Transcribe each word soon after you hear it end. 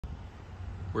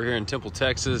We're here in Temple,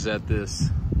 Texas at this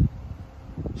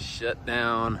shut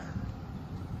down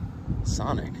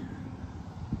Sonic.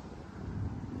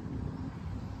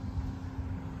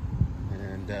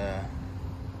 And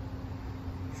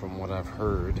from what I've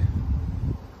heard,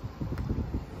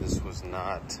 this was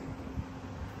not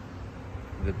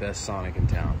the best Sonic in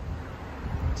town,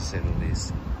 to say the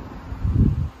least.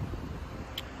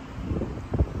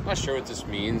 I'm not sure what this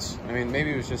means. I mean,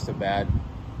 maybe it was just a bad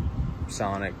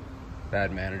Sonic,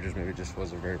 bad managers, maybe it just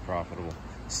wasn't very profitable.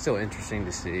 It's still interesting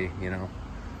to see, you know.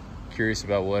 Curious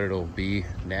about what it'll be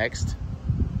next.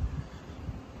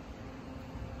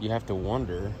 You have to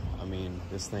wonder, I mean,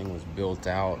 this thing was built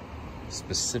out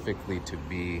specifically to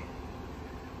be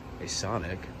a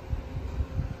Sonic.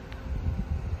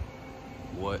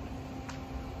 What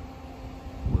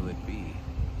will it be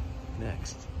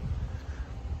next?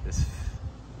 This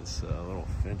little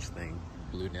Finch thing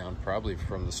blew down probably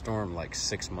from the storm like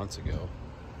 6 months ago.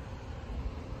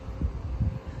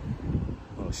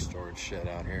 Little storage shed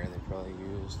out here they probably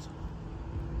used.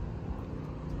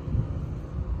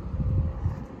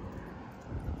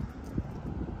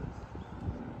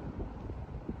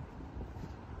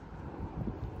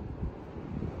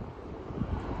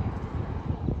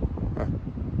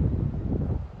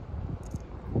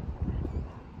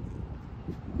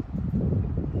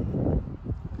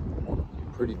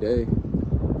 Pretty day. See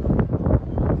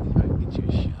if I can get you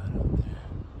a shot up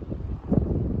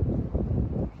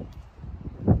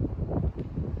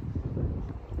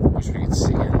there. Wish we could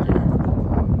see in there.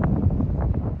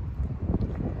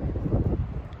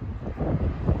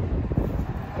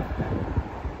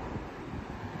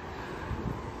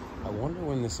 I wonder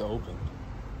when this opened.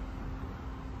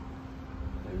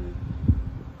 Maybe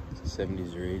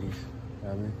 70s or 80s,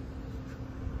 probably.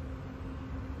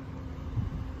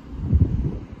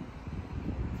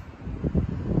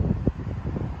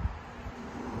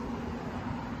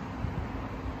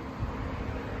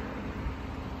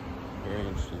 Very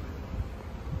interesting.